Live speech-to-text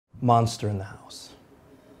Monster in the house.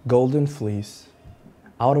 Golden fleece.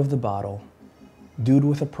 Out of the bottle. Dude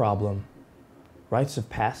with a problem. Rites of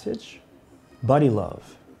passage. Buddy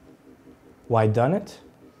love. Why done it?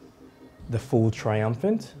 The fool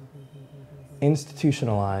triumphant.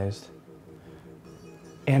 Institutionalized.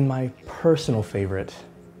 And my personal favorite,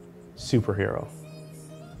 superhero.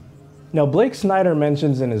 Now, Blake Snyder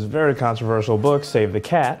mentions in his very controversial book, Save the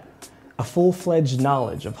Cat, a full-fledged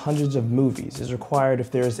knowledge of hundreds of movies is required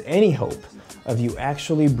if there is any hope of you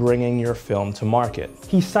actually bringing your film to market.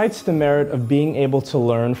 He cites the merit of being able to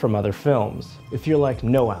learn from other films. If you're like,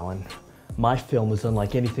 no, Alan, my film is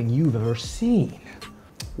unlike anything you've ever seen.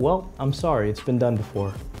 Well, I'm sorry, it's been done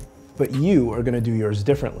before. But you are gonna do yours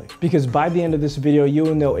differently. Because by the end of this video, you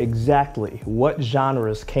will know exactly what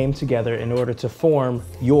genres came together in order to form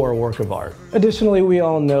your work of art. Additionally, we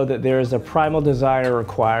all know that there is a primal desire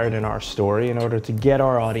required in our story in order to get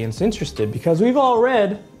our audience interested, because we've all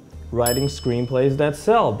read Writing Screenplays That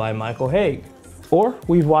Sell by Michael Haig. Or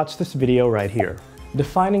we've watched this video right here.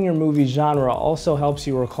 Defining your movie genre also helps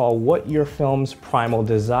you recall what your film's primal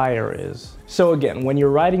desire is. So again, when you're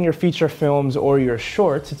writing your feature films or your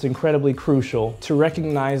shorts, it's incredibly crucial to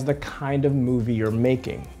recognize the kind of movie you're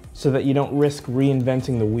making so that you don't risk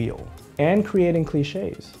reinventing the wheel and creating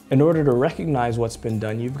cliches. In order to recognize what's been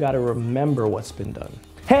done, you've got to remember what's been done.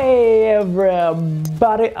 Hey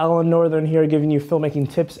everybody, Alan Northern here giving you filmmaking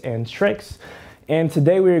tips and tricks. And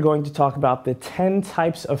today we are going to talk about the 10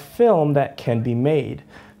 types of film that can be made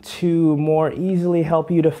to more easily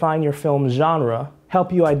help you define your film genre,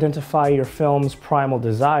 help you identify your film's primal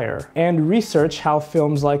desire, and research how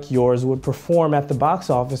films like yours would perform at the box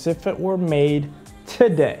office if it were made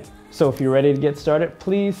today. So if you're ready to get started,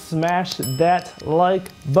 please smash that like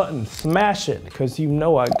button. Smash it, because you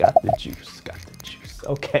know I got the juice,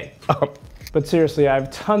 Okay. But seriously, I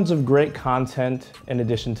have tons of great content in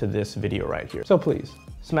addition to this video right here. So please,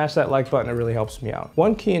 smash that like button, it really helps me out.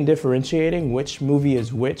 One key in differentiating which movie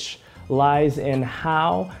is which lies in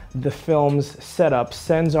how the film's setup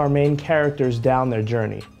sends our main characters down their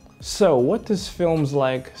journey. So what does films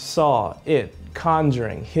like Saw, It,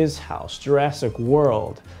 Conjuring, His House, Jurassic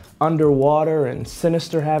World, Underwater, and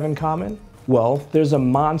Sinister have in common? Well, there's a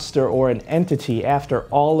monster or an entity after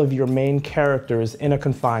all of your main characters in a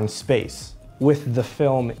confined space. With the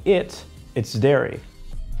film It, it's Derry.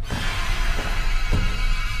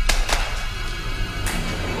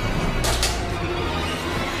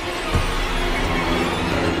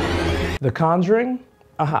 The Conjuring,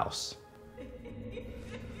 a house.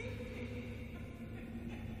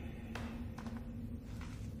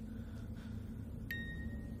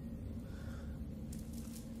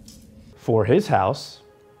 For His House,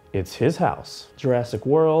 it's his house. Jurassic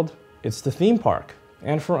World, it's the theme park.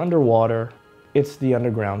 And for Underwater, it's the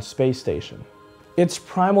underground space station. Its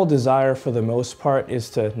primal desire for the most part is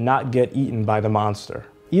to not get eaten by the monster.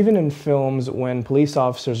 Even in films when police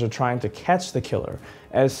officers are trying to catch the killer,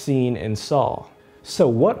 as seen in Saw. So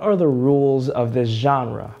what are the rules of this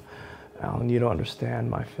genre? Alan, you don't understand,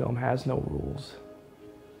 my film has no rules.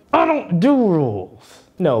 I don't do rules!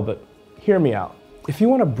 No, but hear me out. If you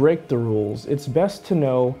want to break the rules, it's best to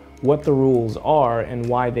know what the rules are and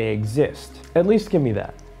why they exist. At least give me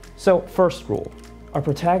that. So, first rule, our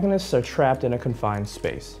protagonists are trapped in a confined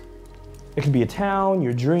space. It could be a town,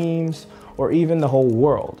 your dreams, or even the whole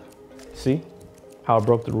world. See how I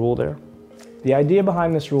broke the rule there? The idea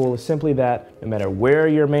behind this rule is simply that no matter where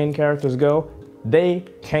your main characters go, they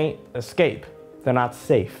can't escape. They're not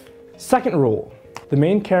safe. Second rule, the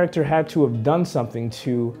main character had to have done something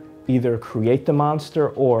to either create the monster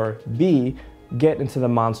or B, get into the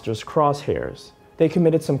monster's crosshairs. They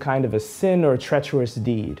committed some kind of a sin or a treacherous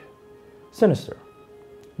deed. Sinister.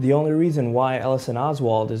 The only reason why Ellison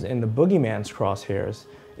Oswald is in the boogeyman's crosshairs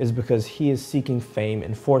is because he is seeking fame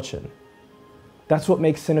and fortune. That's what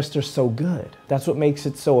makes Sinister so good. That's what makes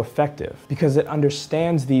it so effective, because it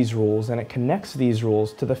understands these rules and it connects these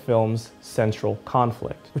rules to the film's central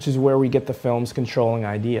conflict, which is where we get the film's controlling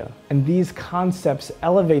idea. And these concepts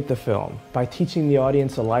elevate the film by teaching the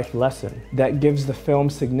audience a life lesson that gives the film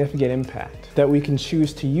significant impact that we can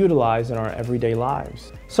choose to utilize in our everyday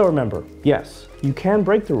lives. So remember, yes, you can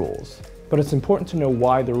break the rules, but it's important to know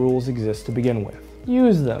why the rules exist to begin with.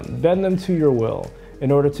 Use them, bend them to your will, in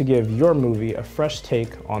order to give your movie a fresh take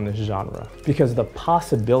on this genre, because the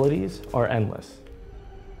possibilities are endless.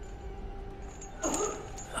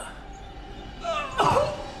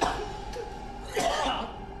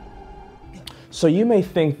 So you may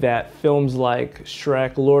think that films like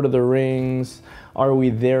Shrek, Lord of the Rings, Are We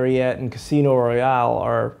There Yet, and Casino Royale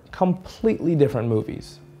are completely different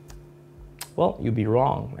movies. Well, you'd be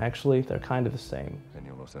wrong. Actually, they're kind of the same. Then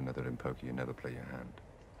you'll also know that in poker you never play your hand.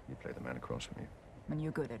 You play the man across from you. And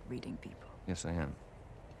you're good at reading people. Yes, I am.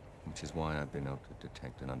 Which is why I've been able to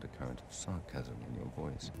detect an undercurrent of sarcasm in your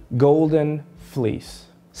voice. Golden Fleece.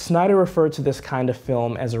 Snyder referred to this kind of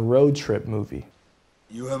film as a road trip movie.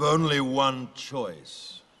 You have only one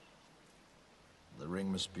choice. The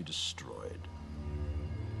ring must be destroyed.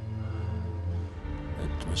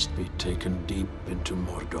 It must be taken deep into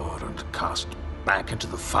Mordor and cast back into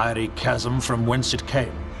the fiery chasm from whence it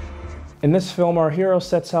came. In this film, our hero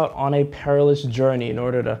sets out on a perilous journey in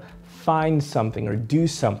order to find something or do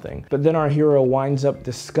something. But then our hero winds up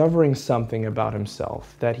discovering something about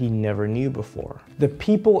himself that he never knew before. The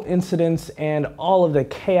people, incidents, and all of the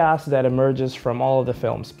chaos that emerges from all of the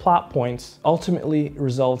film's plot points ultimately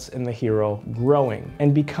results in the hero growing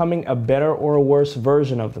and becoming a better or a worse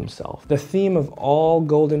version of themselves. The theme of all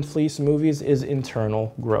Golden Fleece movies is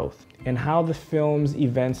internal growth and how the film's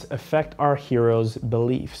events affect our hero's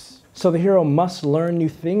beliefs. So the hero must learn new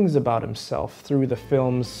things about himself through the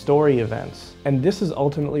film's story events. And this is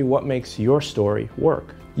ultimately what makes your story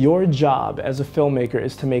work. Your job as a filmmaker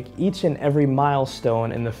is to make each and every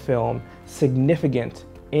milestone in the film significant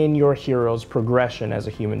in your hero's progression as a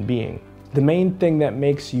human being. The main thing that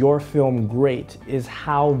makes your film great is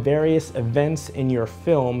how various events in your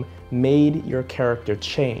film made your character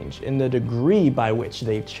change, in the degree by which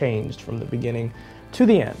they changed from the beginning to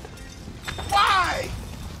the end. Why?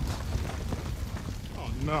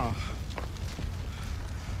 No.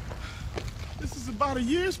 This is about a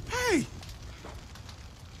year's pay.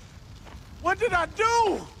 What did I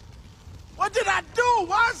do? What did I do?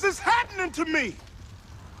 Why is this happening to me?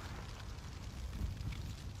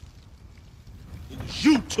 It was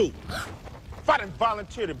you two. If I didn't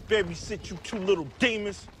volunteer to babysit you two little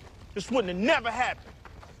demons, this wouldn't have never happened.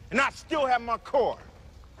 And I'd still have my car.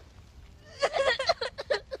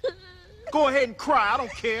 Go ahead and cry, I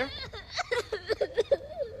don't care.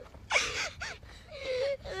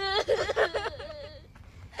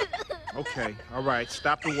 Okay, all right,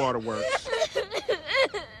 stop the waterworks. Okay,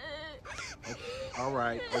 all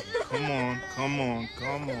right, okay, come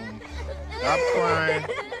on. Stop crying.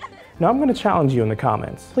 Now I'm going to challenge you in the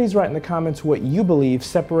comments. Please write in the comments what you believe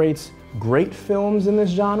separates great films in this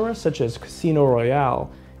genre, such as Casino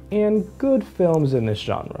Royale, and good films in this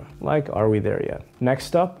genre, like Are We There Yet?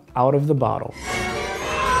 Next up, Out of the Bottle.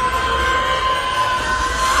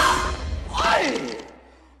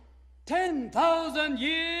 10,000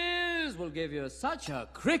 years will give you such a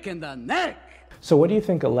crick in the neck. So what do you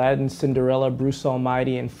think Aladdin, Cinderella, Bruce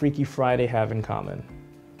Almighty, and Freaky Friday have in common?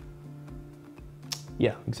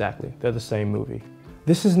 Yeah, exactly. They're the same movie.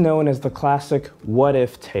 This is known as the classic what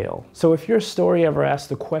if tale. So if your story ever asks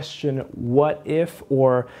the question, what if,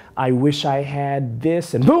 or I wish I had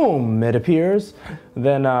this, and boom, it appears,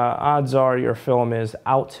 then odds are your film is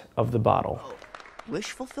out of the bottle.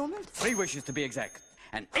 Wish fulfillment? 3 wishes to be exact.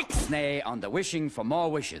 An ixnay on the wishing for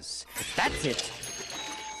more wishes. That's it.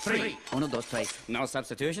 3. 1, 2, 3. No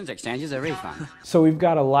substitutions, exchanges, a refund. So we've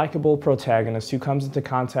got a likable protagonist who comes into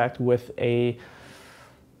contact with a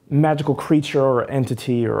magical creature or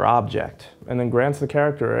entity or object, and then grants the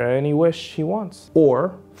character any wish he wants,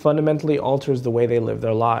 or fundamentally alters the way they live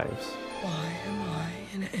their lives. Why am I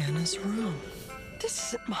in Anna's room? This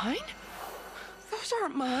isn't mine. Those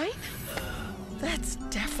aren't mine. That's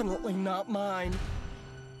definitely not mine.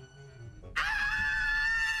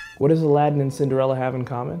 What does Aladdin and Cinderella have in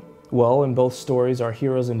common? Well, in both stories, our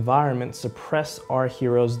hero's environment suppress our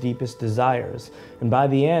hero's deepest desires, and by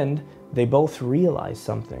the end, they both realize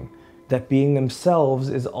something, that being themselves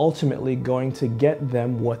is ultimately going to get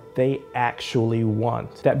them what they actually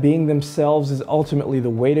want. That being themselves is ultimately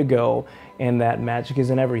the way to go, and that magic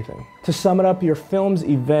isn't everything. To sum it up, your film's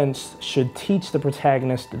events should teach the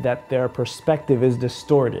protagonist that their perspective is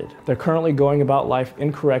distorted. They're currently going about life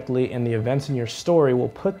incorrectly, and the events in your story will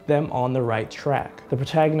put them on the right track. The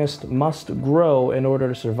protagonist must grow in order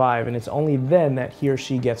to survive, and it's only then that he or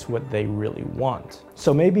she gets what they really want.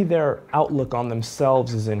 So maybe their outlook on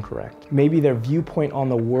themselves is incorrect. Maybe their viewpoint on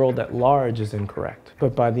the world at large is incorrect.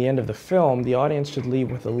 But by the end of the film, the audience should leave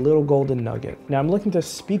with a little golden nugget. Now I'm looking to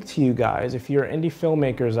speak to you guys. If you're indie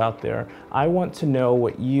filmmakers out there, I want to know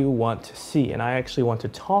what you want to see, and I actually want to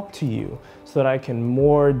talk to you so that I can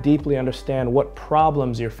more deeply understand what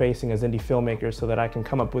problems you're facing as indie filmmakers so that I can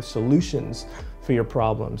come up with solutions for your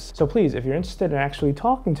problems. So please, if you're interested in actually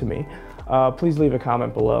talking to me, please leave a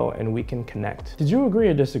comment below and we can connect. Did you agree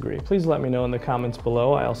or disagree? Please let me know in the comments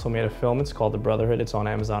below. I also made a film, it's called The Brotherhood. It's on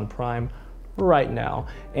Amazon Prime right now.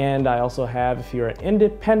 And I also have, if you're an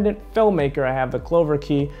independent filmmaker, I have The Clover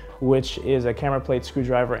Key, which is a camera plate,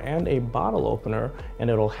 screwdriver, and a bottle opener, and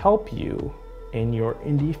it'll help you in your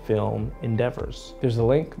indie film endeavors. There's a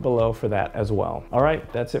link below for that as well. All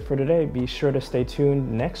right, that's it for today. Be sure to stay tuned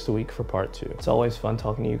next week for part 2. It's always fun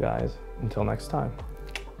talking to you guys. Until next time,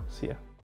 see ya.